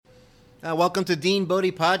Welcome to Dean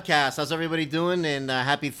Bodie Podcast. How's everybody doing? And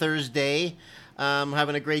happy Thursday.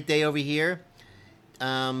 Having a great day over here.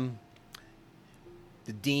 Um,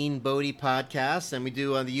 the Dean Bodie Podcast, and we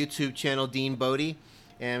do on the YouTube channel Dean Bodie,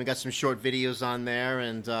 and we got some short videos on there.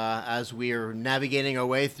 And as we are navigating our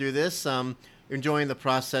way through this, we're enjoying the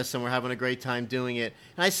process, and we're having a great time doing it.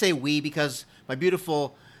 And I say we because my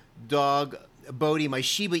beautiful dog Bodie, my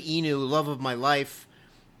Shiba Inu, love of my life,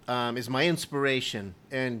 is my inspiration,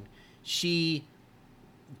 and she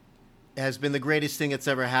has been the greatest thing that's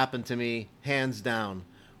ever happened to me, hands down,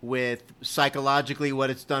 with psychologically what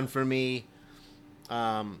it's done for me.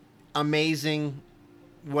 Amazing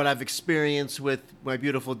what I've experienced with my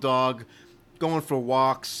beautiful dog, going for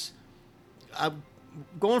walks.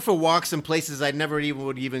 Going for walks in places I never even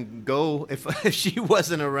would even go if she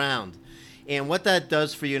wasn't around. And what that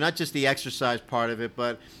does for you, not just the exercise part of it,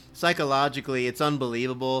 but psychologically, it's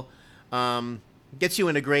unbelievable. Gets you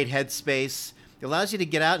in a great headspace. It allows you to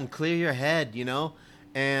get out and clear your head,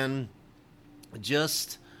 and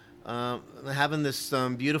just having this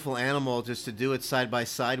beautiful animal just to do it side by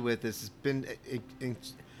side with has been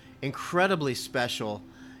incredibly special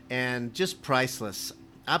and just priceless,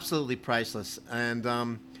 absolutely priceless. And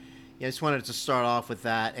I just wanted to start off with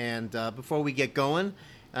that. And before we get going,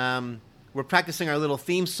 we're practicing our little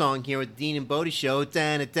theme song here at the Dean and Bodie Show. It's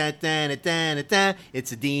a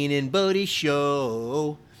Dean and Bodie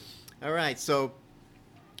Show. All right, so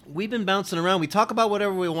we've been bouncing around. We talk about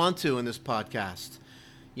whatever we want to in this podcast,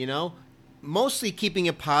 mostly keeping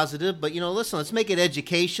it positive. But, listen, let's make it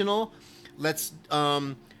educational. Let's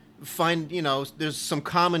find, there's some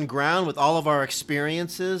common ground with all of our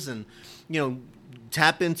experiences and,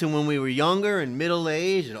 tap into when we were younger and middle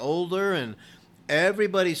age and older, and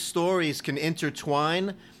everybody's stories can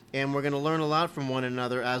intertwine, and we're going to learn a lot from one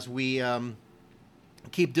another as we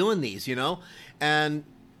keep doing these, And,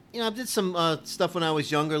 I did some stuff when I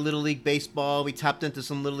was younger, Little League Baseball. We tapped into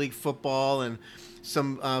some Little League Football and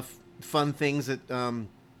some fun things that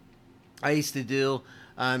I used to do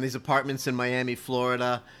in these apartments in Miami,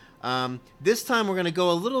 Florida. This time we're going to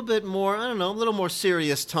go a little bit more, a little more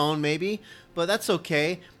serious tone maybe, but that's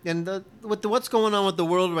okay. And what's going on with the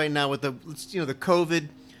world right now with the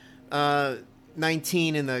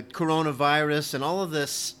COVID-19 and the coronavirus and all of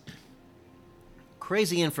this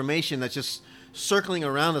crazy information that's just circling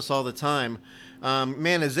around us all the time.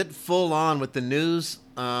 Man, is it full on with the news,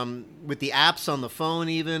 with the apps on the phone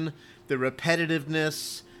even, the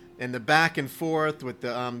repetitiveness and the back and forth with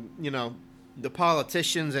the, the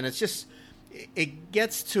politicians, and it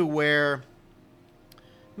gets to where,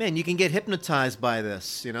 man, you can get hypnotized by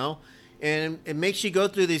this, and it makes you go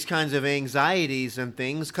through these kinds of anxieties and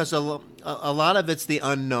things because a lot of it's the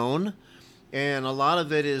unknown, and a lot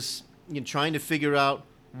of it is trying to figure out,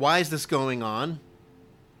 why is this going on?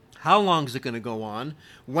 How long is it going to go on?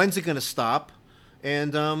 When's it going to stop?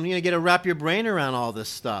 And you got to wrap your brain around all this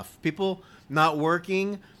stuff. People not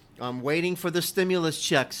working, waiting for the stimulus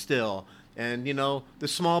check still, and the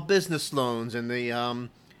small business loans and the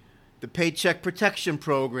Paycheck Protection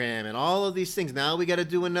Program and all of these things. Now we got to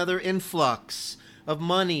do another influx of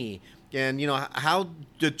money. And, how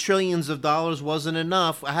the trillions of dollars wasn't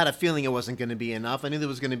enough. I had a feeling it wasn't going to be enough. I knew there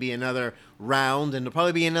was going to be another round, and there'll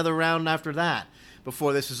probably be another round after that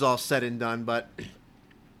before this is all said and done. But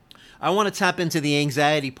I want to tap into the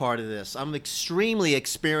anxiety part of this. I'm extremely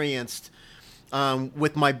experienced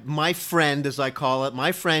with my friend, as I call it,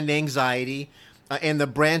 my friend anxiety, and the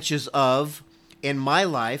branches of in my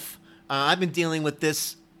life. I've been dealing with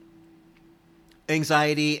this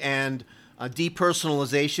anxiety and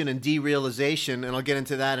depersonalization and derealization, and I'll get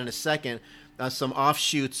into that in a second, some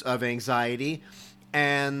offshoots of anxiety.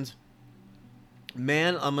 And,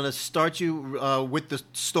 man, I'm going to start you with the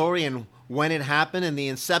story and when it happened and the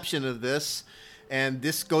inception of this. And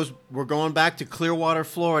we're going back to Clearwater,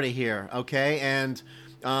 Florida here, okay? And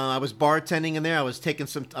I was bartending in there. I was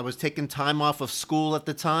taking time off of school at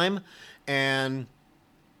the time and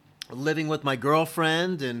living with my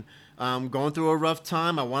girlfriend and going through a rough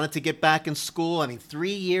time. I wanted to get back in school.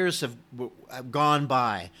 3 years have gone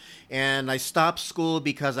by, and I stopped school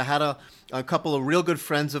because I had a couple of real good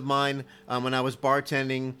friends of mine when I was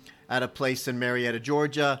bartending at a place in Marietta,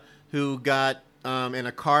 Georgia, who got in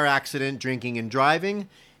a car accident drinking and driving,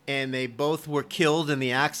 and they both were killed in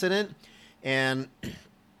the accident. And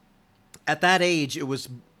at that age, it was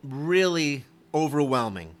really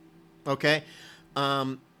overwhelming, okay?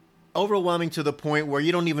 Overwhelming to the point where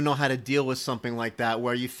you don't even know how to deal with something like that,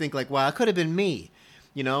 where you think like, wow, it could have been me.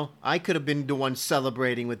 I could have been the one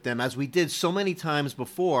celebrating with them, as we did so many times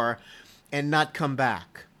before, and not come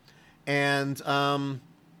back. And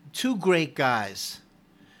two great guys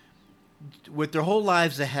with their whole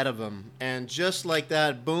lives ahead of them. And just like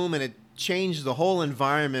that, boom, and it changed the whole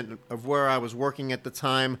environment of where I was working at the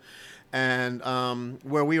time, and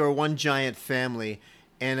where we were one giant family.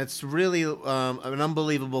 And it's really an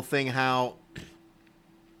unbelievable thing how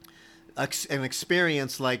an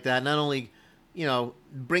experience like that not only,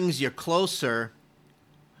 brings you closer,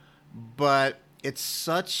 but it's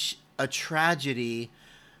such a tragedy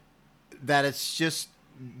that it's just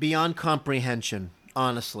beyond comprehension,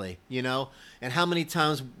 honestly, and how many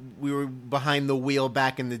times we were behind the wheel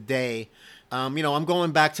back in the day. I'm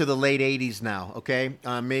going back to the late 80s now, okay?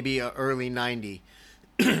 Maybe early 90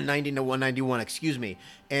 to 191, excuse me.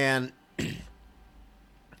 And,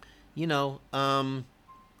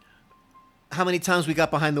 how many times we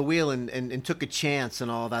got behind the wheel and took a chance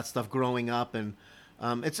and all that stuff growing up. And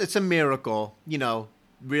it's a miracle,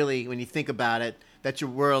 really, when you think about it, that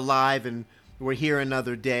we're alive and we're here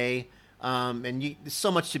another day. There's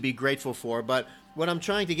so much to be grateful for. But what I'm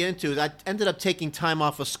trying to get into is I ended up taking time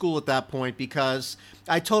off of school at that point because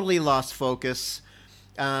I totally lost focus.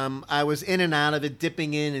 I was in and out of it,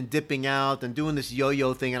 dipping in and dipping out and doing this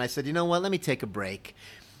yo-yo thing. And I said, you know what, let me take a break.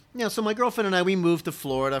 So my girlfriend and I, we moved to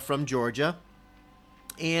Florida from Georgia.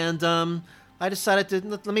 And I decided to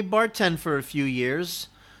let me bartend for a few years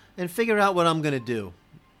and figure out what I'm going to do.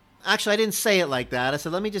 Actually, I didn't say it like that. I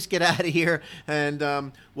said, let me just get out of here and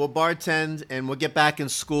we'll bartend and we'll get back in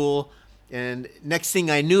school. And next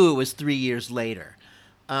thing I knew, it was 3 years later.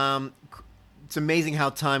 It's amazing how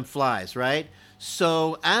time flies, right?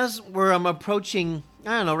 So I'm approaching,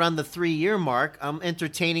 around the 3-year mark, I'm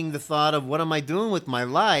entertaining the thought of what am I doing with my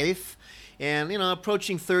life? And,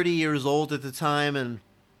 approaching 30 years old at the time and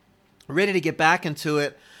ready to get back into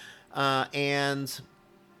it. And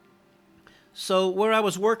so where I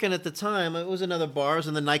was working at the time, it was another bar. I was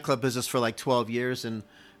in the nightclub business for like 12 years and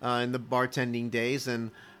in the bartending days. And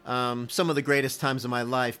some of the greatest times of my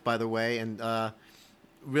life, by the way. And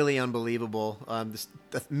really unbelievable. There's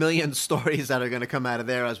a million stories that are going to come out of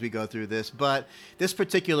there as we go through this. But this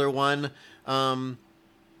particular one,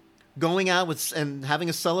 going out and having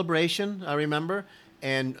a celebration, I remember,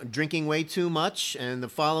 and drinking way too much. And the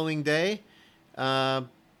following day,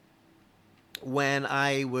 when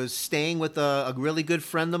I was staying with a really good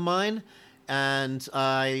friend of mine, and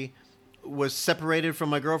I was separated from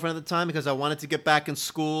my girlfriend at the time because I wanted to get back in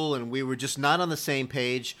school and we were just not on the same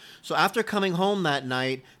page. So after coming home that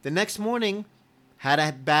night, the next morning had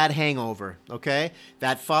a bad hangover, okay?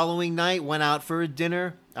 That following night went out for a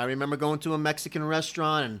dinner. I remember going to a Mexican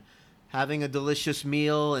restaurant and having a delicious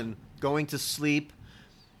meal and going to sleep.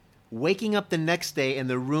 Waking up the next day and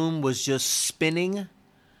the room was just spinning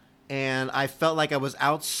and I felt like I was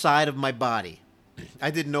outside of my body.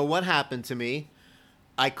 I didn't know what happened to me.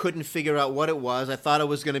 I couldn't figure out what it was. I thought it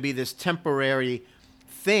was going to be this temporary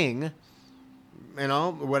thing,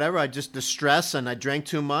 whatever. The stress and I drank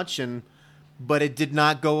too much, but it did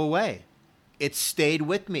not go away. It stayed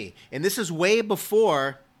with me. And this is way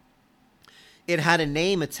before it had a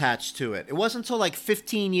name attached to it. It wasn't until like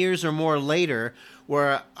 15 years or more later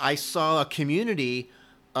where I saw a community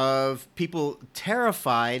of people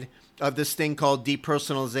terrified of this thing called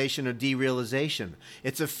depersonalization or derealization.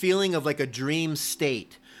 It's a feeling of like a dream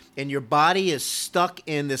state, and your body is stuck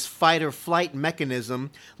in this fight or flight mechanism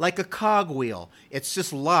like a cogwheel. It's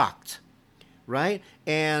just locked, right?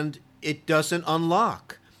 And it doesn't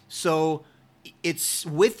unlock. So it's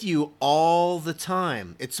with you all the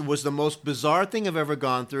time. It was the most bizarre thing I've ever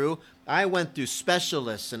gone through. I went through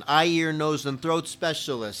specialists and eye, ear, nose, and throat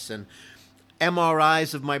specialists and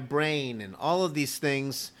MRIs of my brain and all of these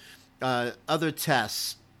things. Other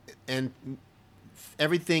tests, and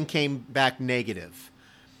everything came back negative.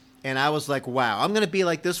 And I was like, wow, I'm going to be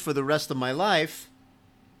like this for the rest of my life,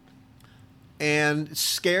 and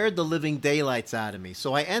scared the living daylights out of me.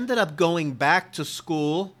 So I ended up going back to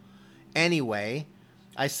school anyway.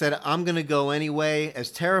 I said, I'm going to go anyway, as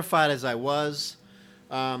terrified as I was,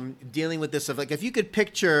 dealing with this. Like, if you could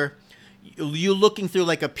picture you looking through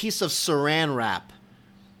like a piece of saran wrap,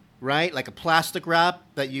 right? Like a plastic wrap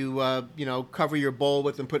that you, cover your bowl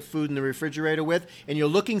with and put food in the refrigerator with. And you're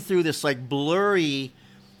looking through this like blurry,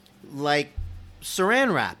 like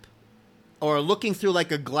saran wrap, or looking through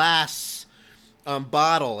like a glass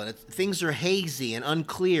bottle, and things are hazy and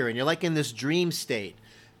unclear, and you're like in this dream state.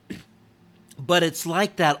 But it's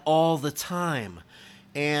like that all the time.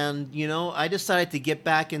 And, I decided to get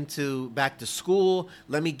back to school.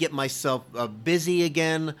 Let me get myself busy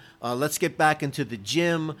again. Let's get back into the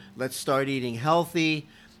gym. Let's start eating healthy.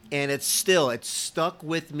 And it's stuck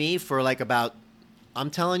with me for like I'm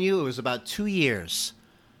telling you, it was about 2 years.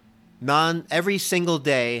 Every single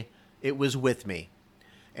day, it was with me.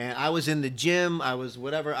 And I was in the gym. I was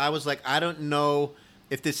whatever. I was like, I don't know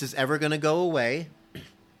if this is ever going to go away.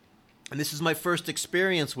 And this is my first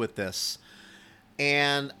experience with this.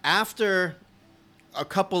 And after a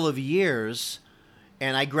couple of years,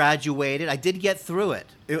 and I graduated, I did get through it.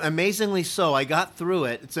 Amazingly so, I got through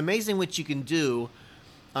it. It's amazing what you can do.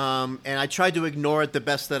 And I tried to ignore it the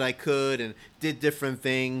best that I could and did different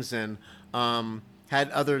things and had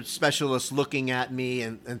other specialists looking at me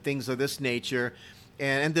and things of this nature.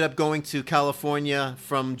 And ended up going to California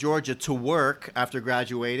from Georgia to work after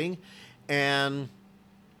graduating. And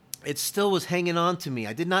it still was hanging on to me.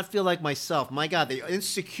 I did not feel like myself. My God, the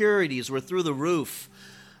insecurities were through the roof.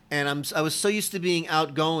 And I was so used to being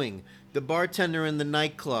outgoing, the bartender in the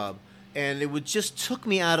nightclub. And it just took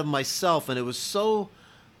me out of myself. And it was so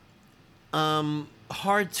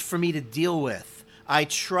hard for me to deal with. I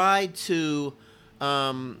tried to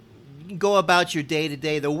go about your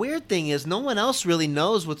day-to-day. The weird thing is no one else really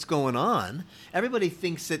knows what's going on. Everybody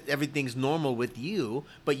thinks that everything's normal with you,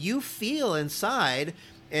 but you feel inside,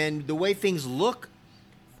 and the way things look,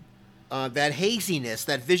 that haziness,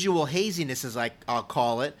 that visual haziness, as I'll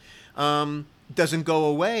call it, doesn't go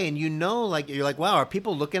away. And you're like, wow, are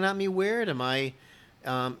people looking at me weird? Am I?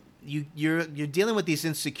 You're dealing with these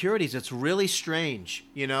insecurities. It's really strange,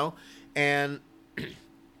 and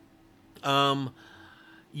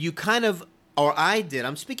you kind of, or I did.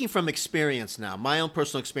 I'm speaking from experience now, my own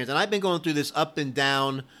personal experience, and I've been going through this up and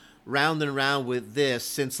down, round and round with this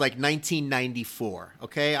since like 1994.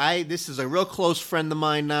 Okay, this is a real close friend of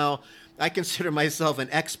mine now. I consider myself an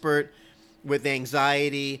expert with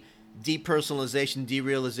anxiety, depersonalization,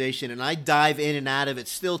 derealization, and I dive in and out of it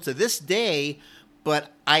still to this day,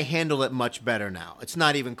 but I handle it much better now. It's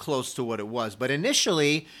not even close to what it was. But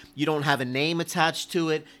initially, you don't have a name attached to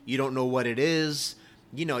it. You don't know what it is.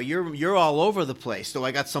 You're all over the place. So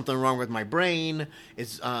I got something wrong with my brain.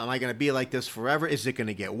 Am I going to be like this forever? Is it going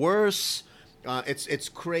to get worse? It's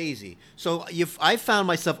crazy. So I found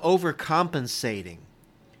myself overcompensating,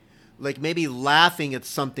 like maybe laughing at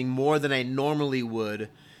something more than I normally would,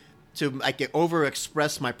 I could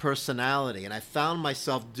overexpress my personality. And I found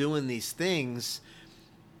myself doing these things.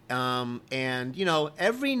 And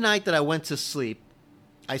every night that I went to sleep,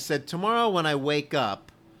 I said, tomorrow when I wake up,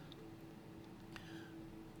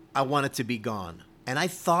 I want it to be gone. And I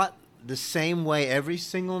thought the same way every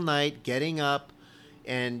single night, getting up,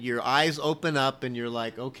 and your eyes open up, and you're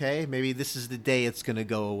like, okay, maybe this is the day it's going to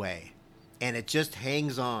go away. And it just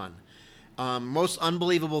hangs on. Most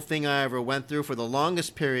unbelievable thing I ever went through for the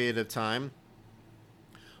longest period of time.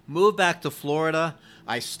 Moved back to Florida.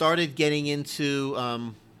 I started getting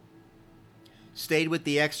into, stayed with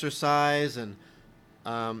the exercise, and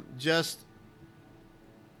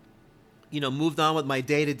moved on with my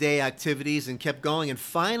day-to-day activities and kept going. And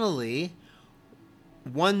finally,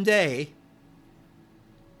 one day,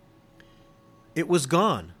 it was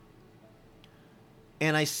gone.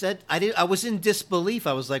 And I said, I was in disbelief.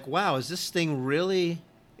 I was like, wow, is it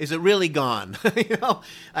really gone?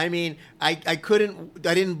 I mean, I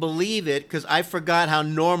didn't believe it because I forgot how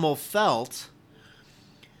normal felt.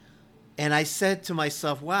 And I said to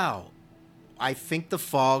myself, wow, I think the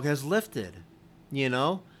fog has lifted,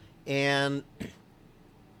 And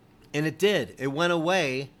it did. It went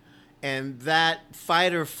away, and that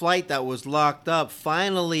fight or flight that was locked up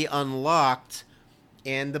finally unlocked,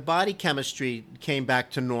 and the body chemistry came back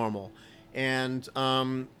to normal. And,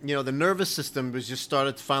 the nervous system was just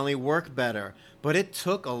started to finally work better. But it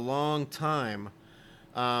took a long time.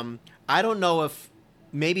 I don't know if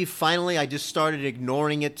maybe finally I just started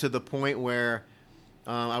ignoring it to the point where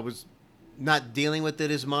I was not dealing with it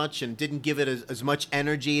as much and didn't give it as much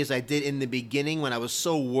energy as I did in the beginning when I was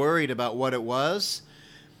so worried about what it was.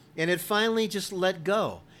 And it finally just let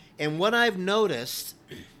go. And what I've noticed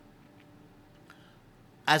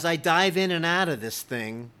as I dive in and out of this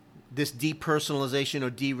thing, this depersonalization or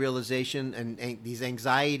derealization and these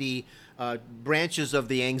anxiety branches of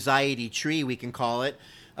the anxiety tree, we can call it,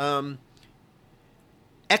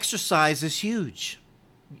 exercise is huge.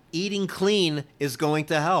 Eating clean is going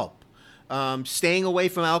to help. Staying away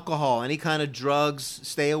from alcohol, any kind of drugs,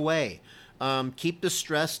 stay away. Keep the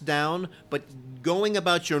stress down, but going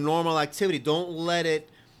about your normal activity, don't let it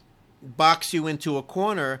box you into a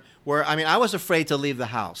corner where, I was afraid to leave the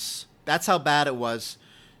house. That's how bad it was,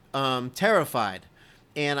 terrified.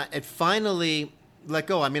 And it finally let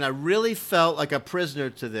go. I really felt like a prisoner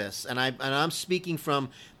to this. And I'm speaking from,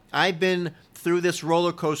 I've been through this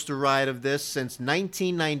roller coaster ride of this since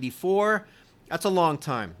 1994. That's a long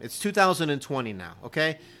time. It's 2020 now,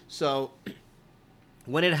 okay? So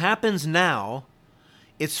when it happens now,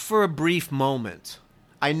 it's for a brief moment.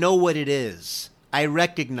 I know what it is. I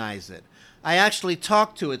recognize it. I actually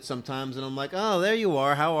talk to it sometimes, and I'm like, oh, there you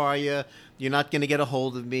are. How are you? You're not going to get a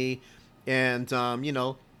hold of me. And,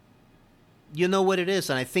 you know what it is.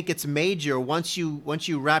 And I think it's major once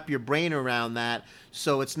you wrap your brain around that,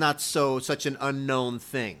 so it's not such an unknown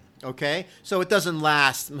thing. Okay? So it doesn't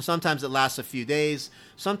last. Sometimes it lasts a few days,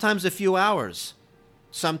 sometimes a few hours,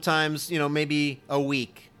 sometimes, maybe a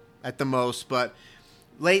week at the most. But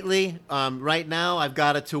lately, right now, I've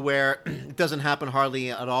got it to where it doesn't happen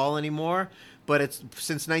hardly at all anymore. But it's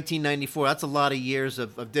since 1994. That's a lot of years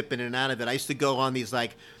of dipping in and out of it. I used to go on these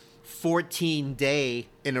 14-day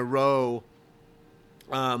in a row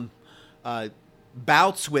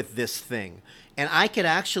bouts with this thing. And I could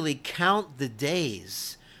actually count the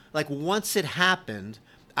days. Like, once it happened,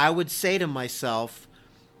 I would say to myself,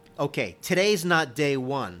 okay, today's not day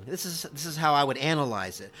one. This is how I would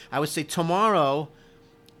analyze it. I would say tomorrow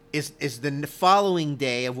is the following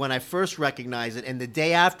day of when I first recognized it, and the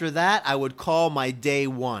day after that I would call my day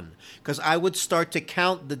one, because I would start to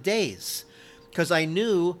count the days, because I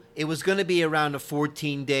knew it was going to be around a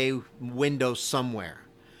 14-day window somewhere.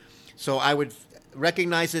 So I would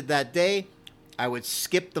recognize it that day, I would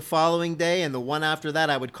skip the following day, and the one after that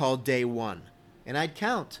I would call day one. And I'd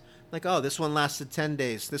count. Like, oh, this one lasted 10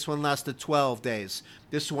 days. This one lasted 12 days.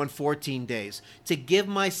 This one 14 days. To give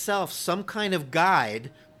myself some kind of guide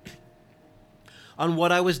on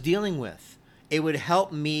what I was dealing with. It would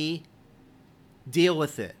help me deal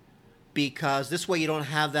with it. Because this way you don't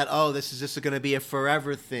have that, oh, this is just going to be a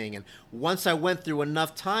forever thing. And once I went through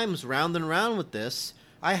enough times round and round with this,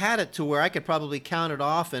 I had it to where I could probably count it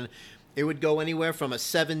off, and it would go anywhere from a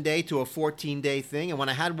 7-day to a 14-day thing. And when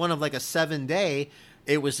I had one of like a 7-day,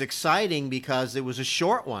 it was exciting because it was a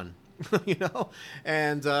short one,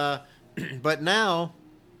 And but now,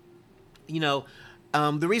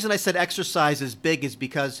 the reason I said exercise is big is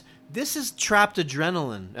because this is trapped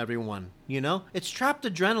adrenaline, everyone. It's trapped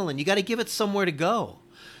adrenaline. You got to give it somewhere to go.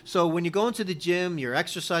 So when you go into the gym, you're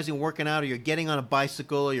exercising, working out, or you're getting on a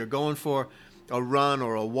bicycle, or you're going for a run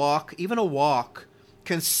or a walk, even a walk,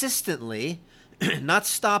 consistently, not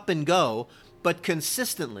stop and go, but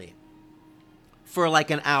consistently for like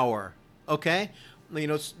an hour, okay?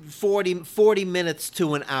 40 minutes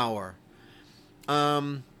to an hour.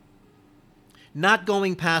 Not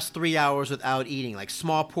going past 3 hours without eating, like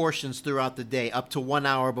small portions throughout the day, up to 1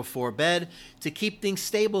 hour before bed, to keep things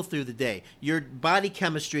stable through the day. Your body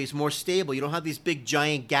chemistry is more stable. You don't have these big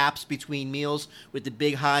giant gaps between meals with the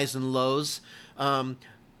big highs and lows.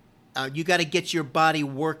 You got to get your body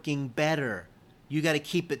working better. You got to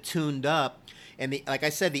keep it tuned up. And like I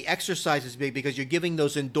said, the exercise is big because you're giving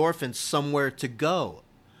those endorphins somewhere to go.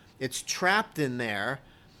 It's trapped in there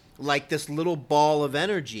like this little ball of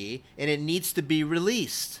energy, and it needs to be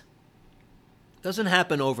released. Doesn't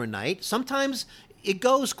happen overnight. Sometimes it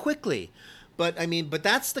goes quickly. But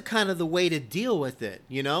that's the kind of the way to deal with it,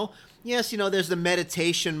 Yes, there's the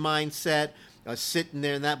meditation mindset, sitting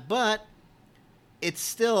there and that, but it's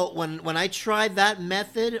still, when I tried that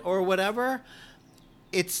method or whatever,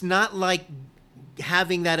 it's not like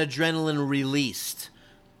having that adrenaline released,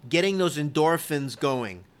 getting those endorphins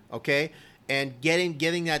going, okay? And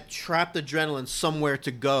giving that trapped adrenaline somewhere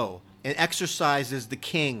to go. And exercise is the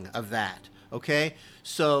king of that, okay?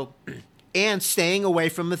 So, and staying away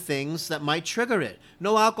from the things that might trigger it.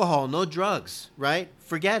 No alcohol, no drugs, right?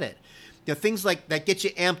 Forget it. Things like that get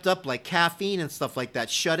you amped up, like caffeine and stuff like that.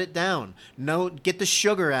 Shut it down. Get the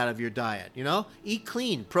sugar out of your diet, Eat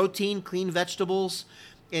clean, protein, clean vegetables,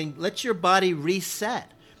 and let your body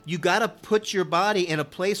reset. You got to put your body in a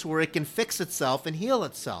place where it can fix itself and heal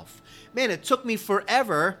itself. Man, it took me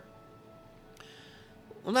forever,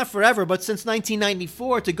 well, not forever, but since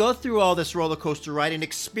 1994 to go through all this roller coaster ride and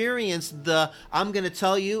experience I'm going to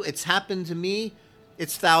tell you, it's happened to me.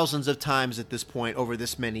 It's thousands of times at this point over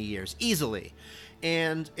this many years, easily.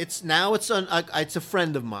 And it's a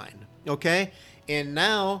friend of mine, okay? And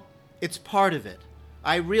now it's part of it.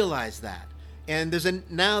 I realize that. And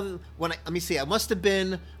let me see, it must have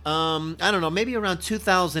been, I don't know, maybe around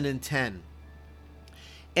 2010.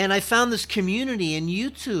 And I found this community in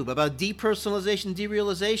YouTube about depersonalization,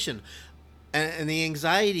 derealization, and the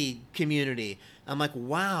anxiety community. I'm like,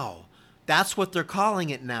 wow, that's what they're calling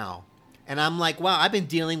it now. And I'm like, wow, I've been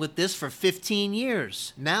dealing with this for 15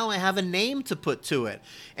 years. Now I have a name to put to it.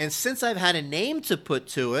 And since I've had a name to put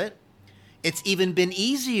to it, it's even been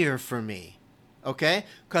easier for me. Okay?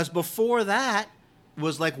 Because before that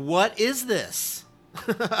was like, what is this?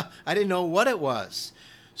 I didn't know what it was.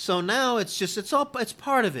 So now it's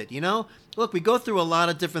part of it, Look, we go through a lot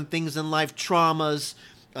of different things in life, traumas,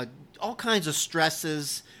 all kinds of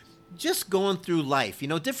stresses. just going through life,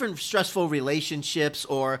 different stressful relationships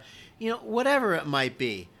or, whatever it might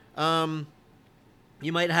be.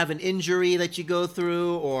 You might have an injury that you go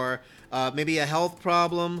through or maybe a health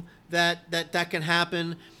problem that can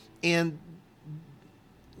happen. And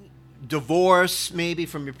divorce maybe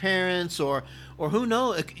from your parents or who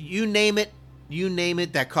knows, you name it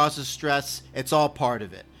that causes stress. It's all part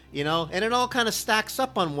of it. And it all kind of stacks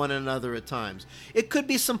up on one another at times. It could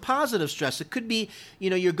be some positive stress. It could be,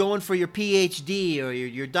 you're going for your PhD or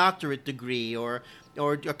your doctorate degree or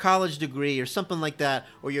a college degree or something like that,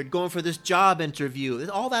 or you're going for this job interview.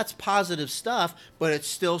 All that's positive stuff, but it's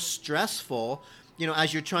still stressful,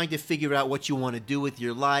 as you're trying to figure out what you want to do with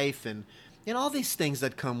your life and all these things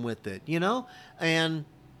that come with it, And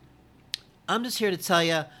I'm just here to tell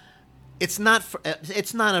you, it's not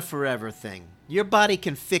a forever thing. Your body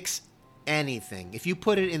can fix anything. If you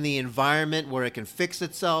put it in the environment where it can fix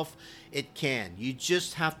itself, it can. You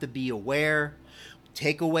just have to be aware.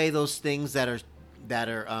 Take away those things that are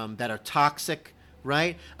toxic,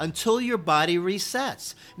 right? Until your body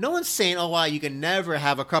resets. No one's saying, "Oh, wow, you can never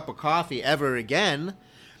have a cup of coffee ever again."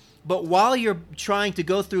 But while you're trying to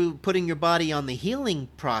go through putting your body on the healing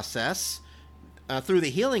process, and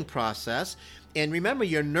remember,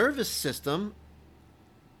 your nervous system,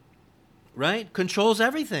 right, controls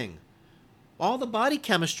everything. All the body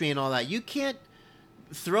chemistry and all that. You can't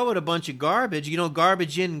throw it a bunch of garbage,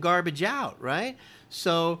 garbage in, garbage out, right?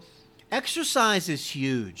 So exercise is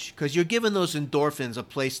huge because you're giving those endorphins a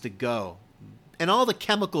place to go. And all the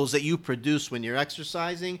chemicals that you produce when you're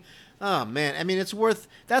exercising, oh man, I mean, that's worth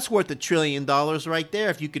 $1 trillion right there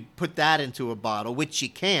if you could put that into a bottle, which you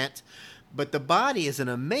can't. But the body is an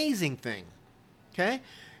amazing thing, okay?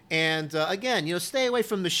 And again, stay away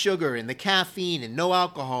from the sugar and the caffeine and no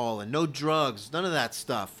alcohol and no drugs, none of that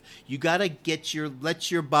stuff. You got to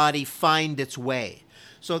let your body find its way.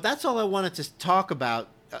 So that's all I wanted to talk about,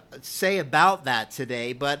 say about that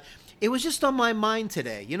today. But it was just on my mind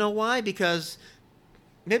today. You know why? Because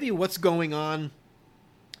maybe what's going on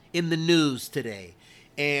in the news today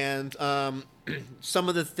and some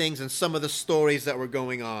of the things and some of the stories that were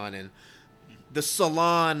going on and the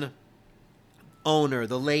salon owner,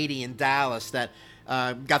 the lady in Dallas that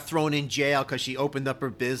got thrown in jail because she opened up her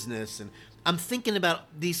business. And I'm thinking about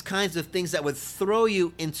these kinds of things that would throw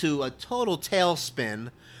you into a total tailspin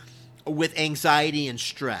with anxiety and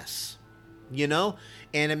stress,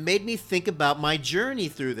 And it made me think about my journey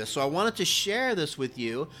through this. So I wanted to share this with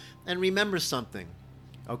you. And remember something,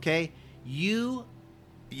 okay? Your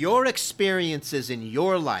experiences in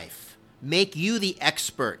your life make you the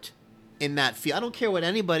expert in that field. I don't care what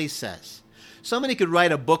anybody says. Somebody could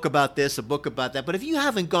write a book about this, a book about that, but if you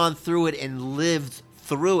haven't gone through it and lived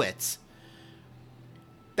through it,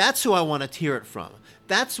 that's who I want to hear it from.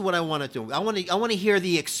 That's what I want to do. I want to hear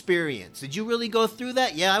the experience. Did you really go through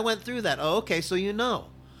that? Yeah, I went through that. Oh, okay, so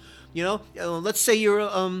let's say you're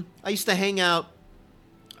I used to hang out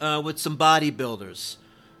with some bodybuilders,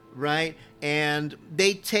 right? And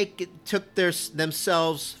they took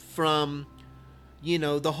themselves from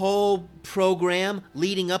the whole program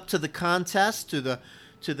leading up to the contest, to the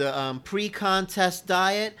pre-contest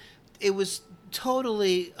diet. It was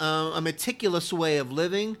totally a meticulous way of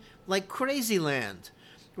living, like crazy land,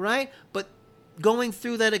 right? But going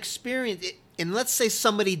through that experience, and let's say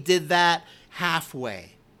somebody did that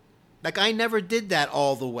halfway. Like I never did that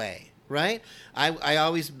all the way, right? I've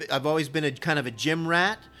always been a kind of a gym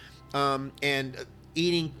rat, and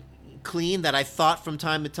eating clean that I thought from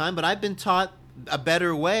time to time, but I've been taught a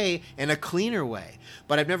better way and a cleaner way.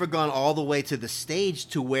 But I've never gone all the way to the stage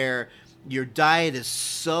to where your diet is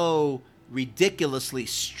so ridiculously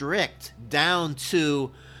strict down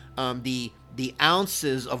to the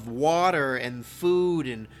ounces of water and food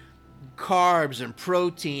and carbs and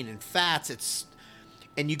protein and fats.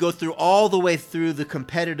 And you go through all the way through the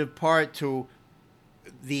competitive part to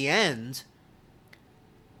the end.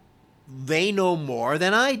 They know more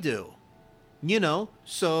than I do,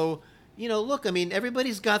 so look, I mean,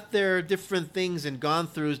 everybody's got their different things and gone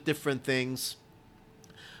through different things.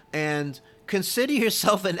 And consider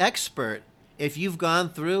yourself an expert if you've gone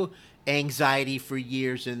through anxiety for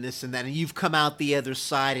years and this and that, and you've come out the other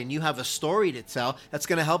side and you have a story to tell that's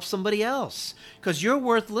going to help somebody else because you're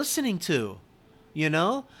worth listening to,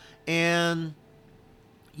 And,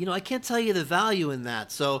 I can't tell you the value in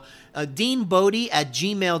that. So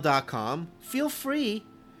deanbodie@gmail.com. Feel free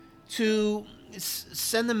to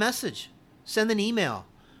send a message, send an email.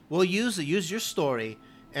 We'll use your story,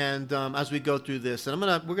 and as we go through this, and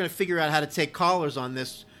we're gonna figure out how to take callers on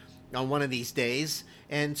this on one of these days,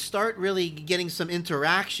 and start really getting some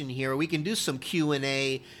interaction here. We can do some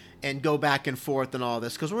Q&A and go back and forth and all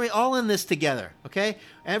this, because we're all in this together, okay?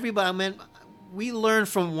 Everybody, man, we learn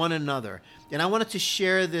from one another. And I wanted to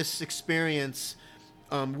share this experience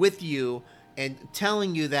with you and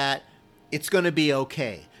telling you that it's going to be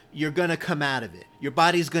okay. You're going to come out of it. Your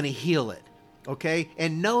body's going to heal it, okay?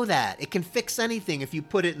 And know that. It can fix anything if you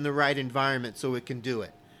put it in the right environment so it can do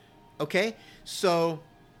it, okay? So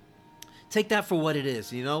take that for what it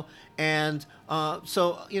is, you know? And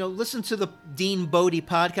listen to the Dean Bodie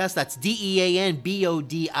podcast. That's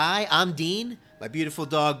DeanBodi. I'm Dean, my beautiful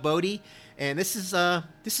dog Bodie. And this is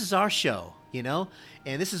our show, you know?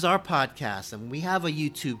 And this is our podcast. And we have a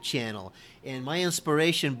YouTube channel. And my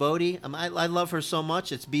inspiration, Bodie, I love her so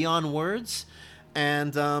much. It's beyond words.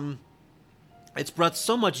 And it's brought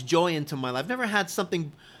so much joy into my life. I've never had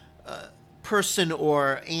something, person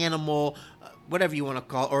or animal, whatever you want to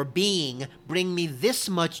call it, or being, bring me this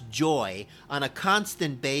much joy on a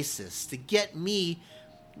constant basis to get me,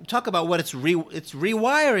 talk about what it's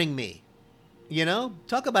rewiring me, you know?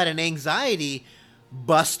 Talk about an anxiety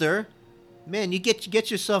buster. Man, you get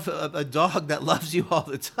yourself a dog that loves you all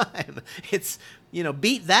the time. It's,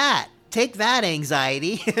 beat that. Take that,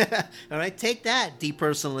 anxiety. All right, take that,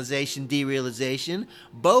 depersonalization, derealization.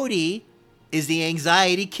 Bodhi is the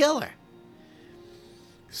anxiety killer.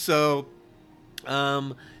 So,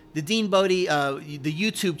 the Dean Bodie, the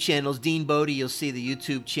YouTube channel's Dean Bodie. You'll see the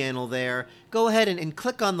YouTube channel there. Go ahead and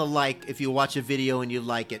click on the like if you watch a video and you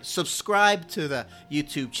like it. Subscribe to the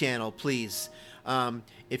YouTube channel, please.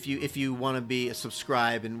 If you want to be a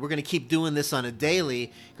subscribe, and we're going to keep doing this on a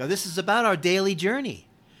daily, because this is about our daily journey.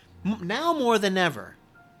 Now more than ever.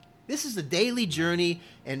 This is a daily journey,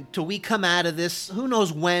 and till we come out of this, who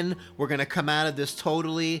knows when we're going to come out of this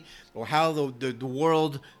totally, or how the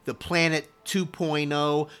world, the planet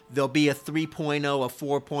 2.0, there'll be a 3.0, a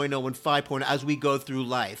 4.0, and 5.0 as we go through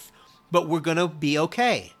life. But we're going to be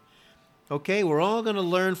okay. Okay? We're all going to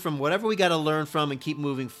learn from whatever we got to learn from and keep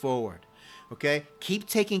moving forward. Okay? Keep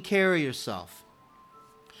taking care of yourself.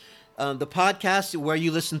 The podcast, where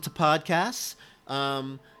you listen to podcasts,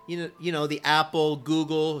 the Apple,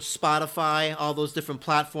 Google, Spotify, all those different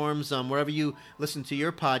platforms, wherever you listen to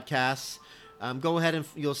your podcasts, go ahead and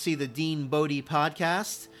you'll see the Dean Bodie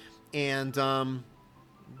podcast, and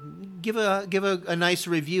give a nice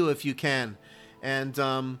review if you can, and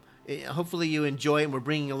hopefully you enjoy it. And we're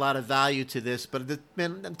bringing a lot of value to this, but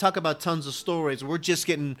man, talk about tons of stories. We're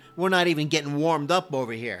not even getting warmed up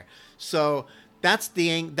over here. So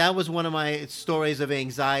that was one of my stories of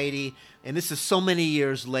anxiety. And this is so many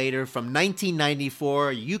years later, from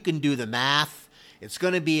 1994. You can do the math. It's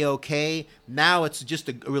going to be okay. Now it's just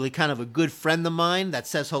a really kind of a good friend of mine that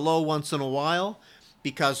says hello once in a while,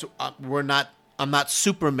 because I'm not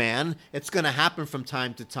Superman. It's going to happen from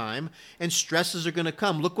time to time, and stresses are going to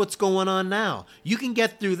come. Look what's going on now. You can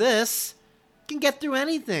get through this. You can get through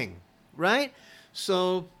anything, right?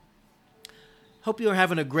 So hope you're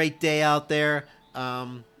having a great day out there.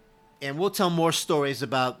 And we'll tell more stories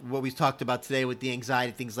about what we talked about today with the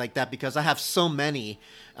anxiety, things like that, because I have so many,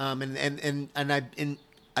 and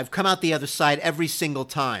I've come out the other side every single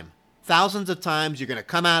time. Thousands of times. You're going to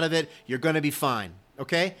come out of it. You're going to be fine.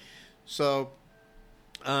 Okay? So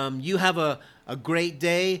you have a great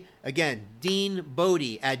day. Again,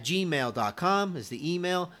 deanbodie@gmail.com is the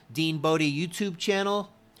email. Dean Bodie YouTube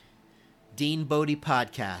channel. Dean Bodie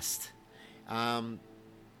podcast.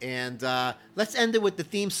 And let's end it with the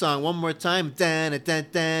theme song one more time. Dean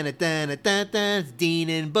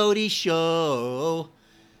and Bodie Show.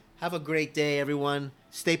 Have a great day, everyone.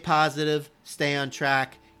 Stay positive. Stay on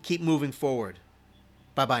track. Keep moving forward.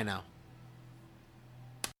 Bye-bye now.